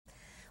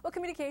Well,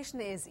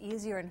 communication is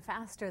easier and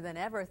faster than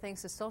ever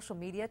thanks to social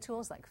media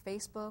tools like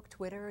Facebook,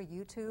 Twitter,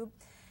 YouTube.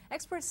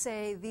 Experts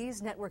say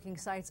these networking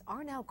sites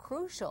are now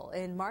crucial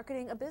in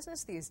marketing a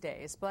business these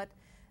days, but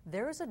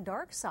there is a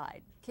dark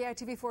side.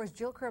 KITV4's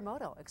Jill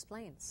Kuramoto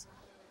explains.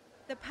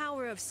 The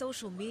power of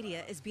social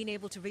media is being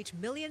able to reach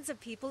millions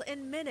of people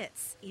in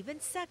minutes, even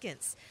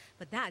seconds,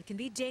 but that can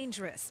be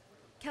dangerous.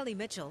 Kelly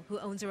Mitchell, who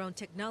owns her own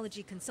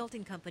technology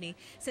consulting company,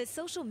 says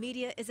social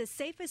media is as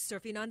safe as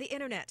surfing on the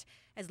internet,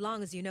 as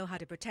long as you know how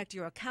to protect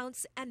your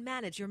accounts and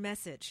manage your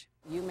message.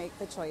 You make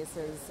the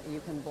choices.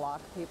 You can block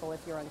people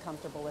if you're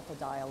uncomfortable with a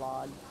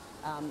dialogue.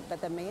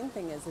 But the main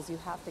thing is you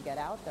have to get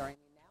out there.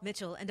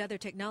 Mitchell and other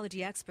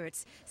technology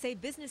experts say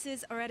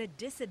businesses are at a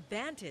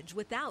disadvantage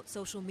without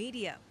social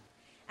media.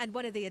 And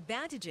one of the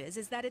advantages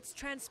is that it's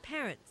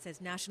transparent, says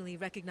nationally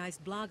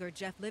recognized blogger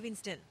Jeff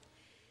Livingston.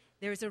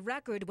 There's a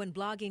record when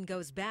blogging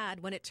goes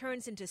bad when it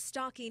turns into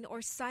stalking or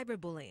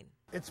cyberbullying.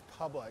 It's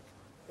public.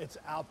 It's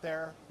out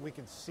there. We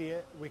can see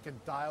it. We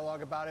can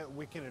dialogue about it.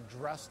 We can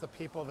address the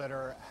people that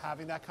are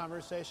having that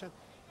conversation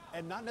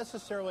and not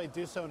necessarily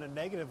do so in a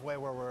negative way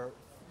where we're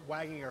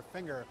wagging our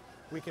finger.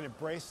 We can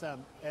embrace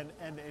them and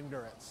end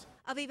ignorance.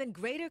 Of even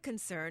greater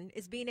concern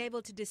is being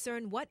able to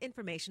discern what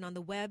information on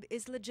the web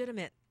is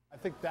legitimate. I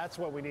think that's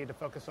what we need to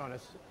focus on,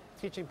 is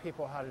teaching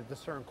people how to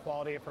discern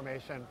quality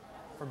information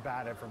from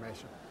bad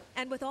information.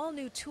 And with all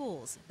new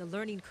tools, the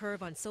learning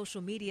curve on social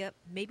media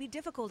may be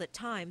difficult at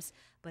times,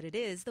 but it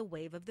is the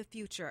wave of the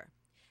future.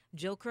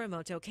 Jill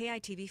Kuramoto,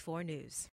 KITV4 News.